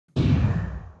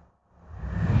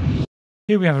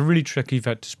Here we have a really tricky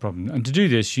vectors problem, and to do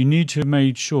this you need to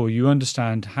make sure you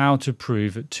understand how to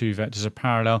prove that two vectors are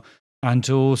parallel and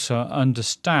to also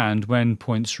understand when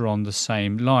points are on the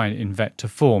same line in vector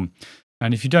form.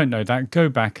 And if you don't know that, go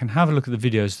back and have a look at the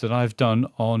videos that I've done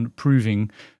on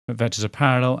proving that vectors are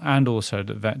parallel and also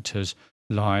that vectors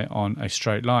lie on a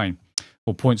straight line,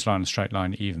 or points lie on a straight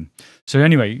line even. So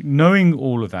anyway, knowing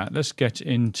all of that, let's get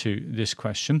into this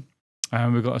question.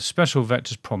 And we've got a special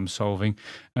vectors problem solving.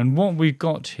 And what we've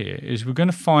got here is we're going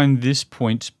to find this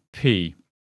point P.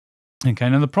 Okay,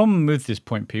 now the problem with this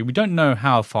point P, we don't know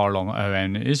how far along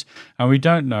ON is, and we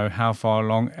don't know how far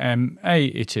along MA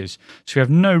it is. So we have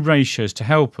no ratios to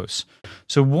help us.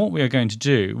 So what we are going to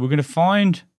do, we're going to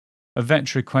find a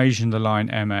vector equation of the line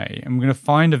MA, and we're going to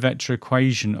find a vector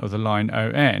equation of the line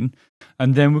ON,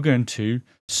 and then we're going to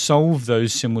solve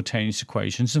those simultaneous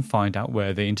equations and find out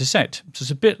where they intersect. So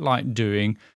it's a bit like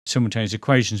doing simultaneous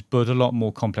equations, but a lot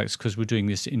more complex because we're doing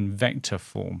this in vector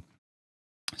form.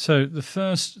 So the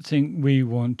first thing we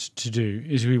want to do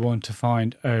is we want to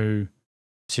find O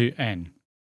to N.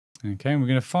 Okay, and we're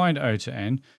going to find O to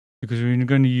N because we're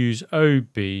going to use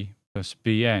OB plus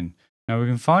BN. Now we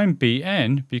can find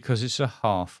BN because it's a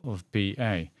half of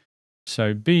BA.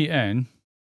 So BN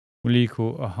will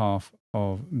equal a half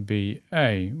of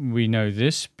BA. We know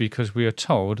this because we are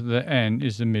told that N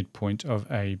is the midpoint of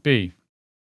AB.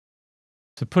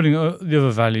 So putting the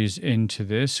other values into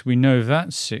this, we know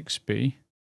that's 6B.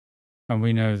 And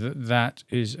we know that that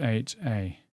is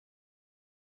 8A.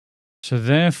 So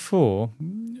therefore,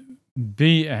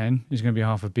 BN is going to be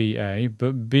half of BA,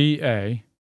 but BA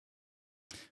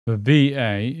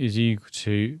is equal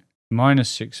to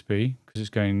minus 6B, because it's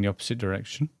going in the opposite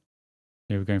direction.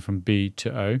 Here we're going from B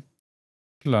to O,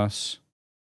 plus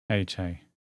 8A.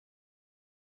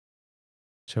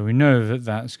 So we know that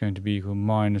that's going to be equal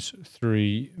minus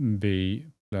 3B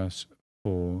plus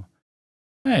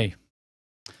 4A.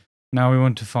 Now we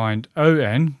want to find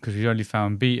ON, because we only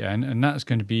found BN, and that's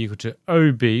going to be equal to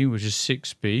OB, which is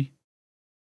 6B,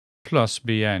 plus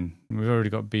BN. We've already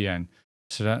got BN.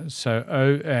 So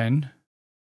ON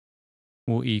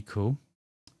will equal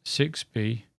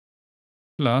 6B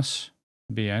plus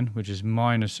BN, which is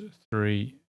minus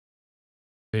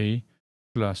 3B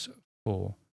plus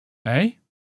 4A,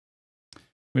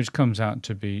 which comes out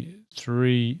to be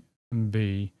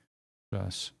 3B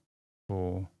plus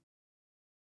 4A.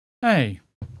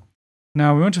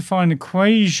 Now we want to find the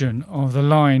equation of the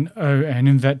line ON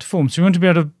in vector form. So we want to be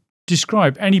able to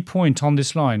describe any point on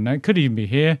this line. Now it could even be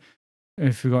here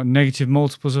if we've got negative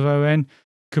multiples of ON. It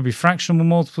could be fractional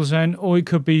multiples of N, or it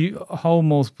could be whole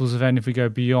multiples of N if we go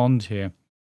beyond here.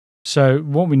 So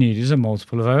what we need is a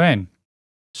multiple of ON.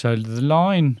 So the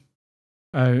line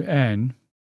ON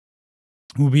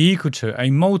will be equal to a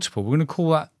multiple. We're going to call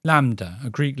that lambda, a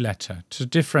Greek letter, to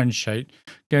differentiate,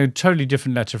 get a totally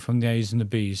different letter from the A's and the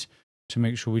B's to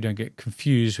make sure we don't get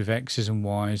confused with X's and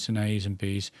Y's and A's and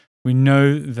B's. We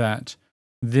know that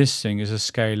this thing is a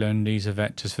scalar and these are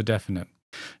vectors for definite.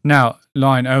 Now,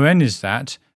 line ON is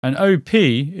that, and OP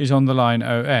is on the line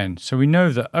ON. So we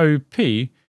know that OP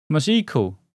must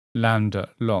equal lambda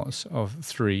lots of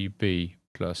 3B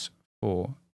plus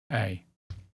 4A.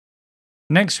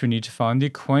 Next, we need to find the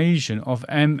equation of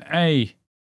MA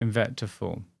in vector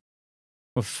form.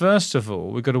 Well, first of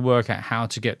all, we've got to work out how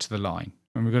to get to the line.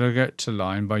 And we've got to get to the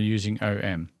line by using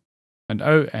OM. And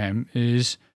OM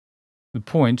is the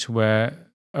point where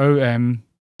OM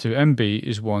to MB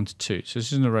is 1 to 2. So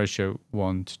this is in the ratio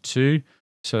 1 to 2.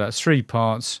 So that's 3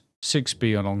 parts,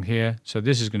 6B along here. So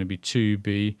this is going to be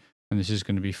 2B, and this is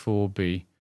going to be 4B,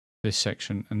 this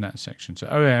section and that section. So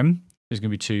OM is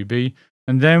going to be 2B.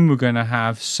 And then we're going to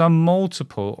have some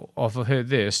multiple of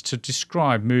this to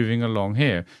describe moving along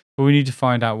here. But we need to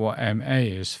find out what MA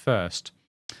is first.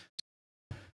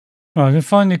 Right, I'm going to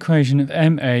find the equation of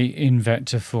MA in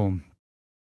vector form.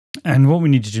 And what we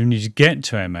need to do, we need to get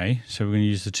to MA. So we're going to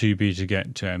use the 2B to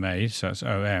get to MA. So that's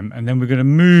OM. And then we're going to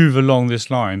move along this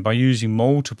line by using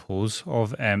multiples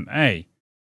of MA.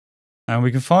 And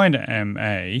we can find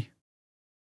MA,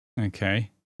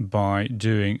 okay, by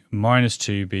doing minus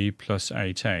 2B plus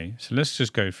 8A. So let's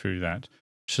just go through that.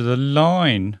 So the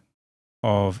line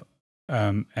of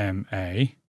MA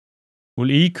will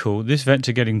equal this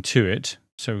vector getting to it.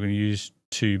 So we're going to use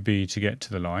 2B to get to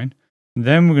the line.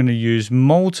 Then we're going to use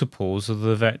multiples of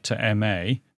the vector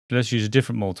MA. Let's use a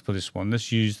different multiple, this one.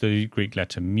 Let's use the Greek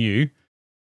letter mu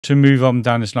to move on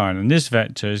down this line. And this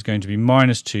vector is going to be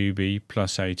minus 2B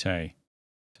plus 8A.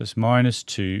 So it's minus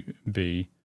 2B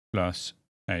plus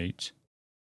 8A.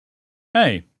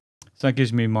 So that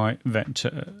gives me my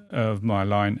vector of my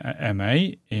line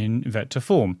MA in vector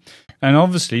form. And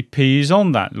obviously P is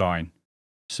on that line.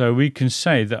 So we can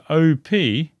say that OP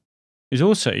is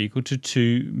also equal to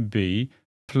 2B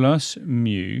plus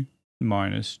mu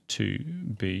minus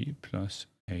 2B plus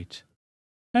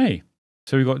 8A.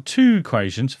 So we've got two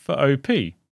equations for OP.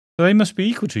 So they must be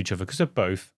equal to each other because they're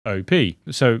both OP.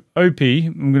 So OP,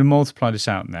 I'm going to multiply this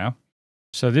out now.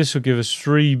 So this will give us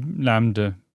 3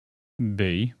 lambda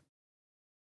B.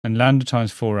 And lambda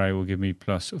times 4A will give me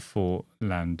plus 4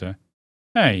 lambda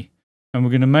A. And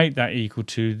we're going to make that equal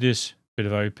to this bit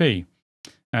of OP.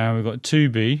 And we've got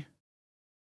 2B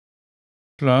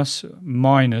plus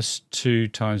minus 2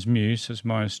 times mu. So it's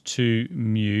minus 2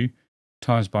 mu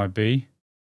times by B.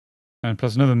 And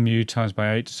plus another mu times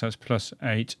by 8. So that's plus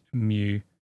 8 mu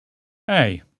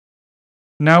A.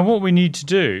 Now what we need to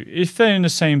do, if they're in the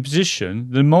same position,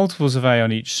 the multiples of A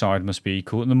on each side must be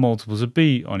equal and the multiples of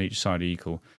B on each side are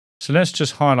equal. So let's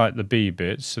just highlight the B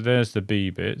bits. So there's the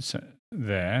B bits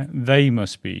there. They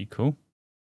must be equal.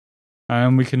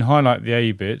 And we can highlight the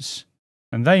A bits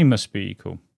and they must be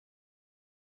equal.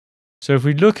 So if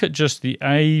we look at just the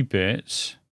A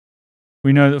bits,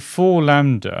 we know that 4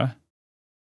 lambda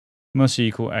must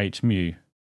equal 8 mu.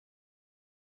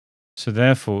 So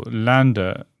therefore,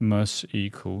 lambda must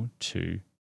equal 2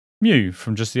 mu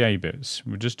from just the A bits.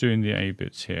 We're just doing the A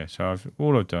bits here. So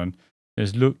all I've done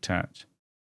is looked at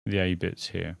the A bits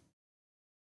here.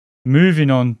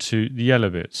 Moving on to the yellow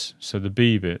bits, so the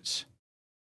B bits.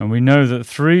 And we know that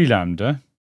 3 lambda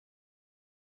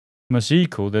must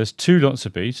equal, there's 2 lots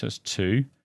of B, so that's 2,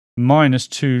 minus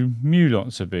 2 mu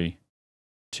lots of B,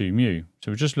 2 mu.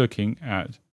 So we're just looking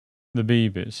at the B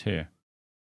bits here.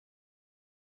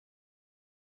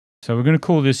 So we're going to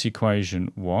call this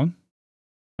equation 1,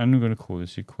 and we're going to call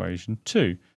this equation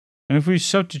 2. And if we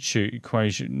substitute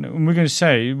equation, we're going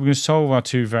to solve our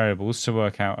two variables to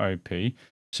work out OP.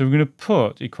 So we're going to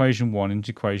put equation 1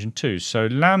 into equation 2. So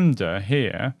lambda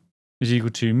here is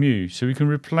equal to mu. So we can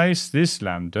replace this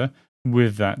lambda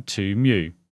with that 2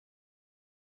 mu.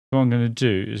 What I'm going to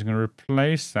do is I'm going to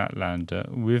replace that lambda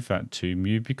with that 2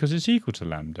 mu because it's equal to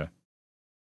lambda.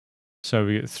 So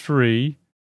we get 3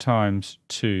 times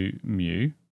 2 mu,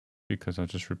 because I'll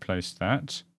just replace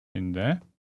that in there,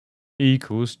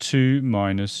 equals 2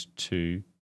 minus 2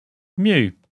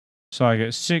 mu. So I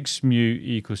get 6 mu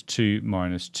equals 2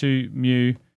 minus 2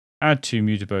 mu. Add 2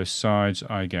 mu to both sides,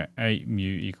 I get 8 mu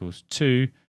equals 2.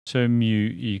 So mu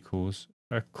equals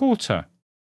a quarter.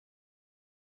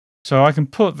 So I can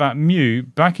put that mu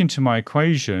back into my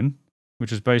equation,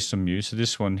 which was based on mu, so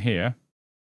this one here,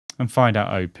 and find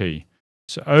out OP.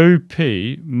 So OP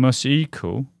must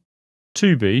equal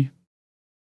 2B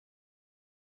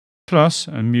plus,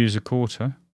 and mu is a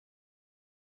quarter,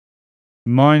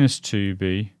 minus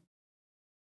 2B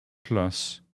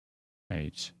plus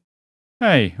 8.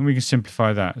 And we can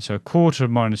simplify that. So a quarter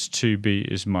of minus 2B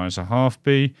is minus a half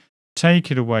B.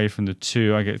 Take it away from the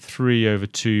 2, I get 3 over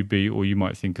 2B, or you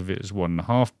might think of it as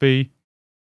 1.5B.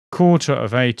 Quarter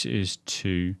of 8 is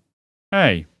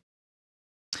 2A.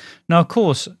 Now, of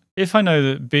course, if I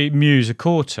know that mu is a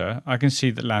quarter, I can see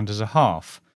that lambda is a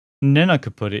half. And then I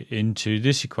could put it into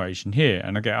this equation here,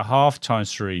 and I get a half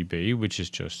times 3b, which is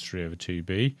just 3 over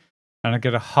 2b. And I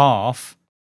get a half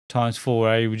times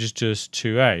 4a, which is just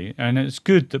 2a. And it's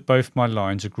good that both my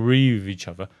lines agree with each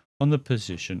other on the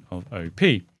position of OP.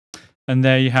 And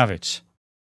there you have it.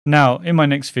 Now, in my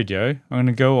next video, I'm going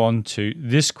to go on to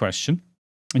this question.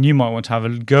 And you might want to have a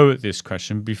go at this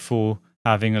question before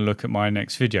having a look at my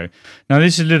next video. Now,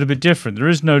 this is a little bit different. There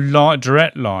is no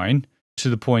direct line to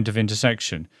the point of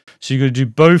intersection. So you've got to do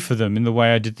both of them in the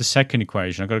way I did the second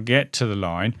equation. I've got to get to the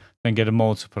line, then get a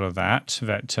multiple of that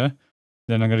vector.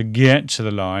 Then I'm going to get to the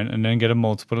line and then get a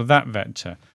multiple of that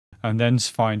vector. And then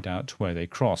find out where they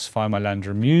cross. Find my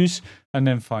lambda and mu's, and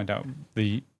then find out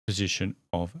the position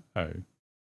of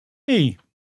OE.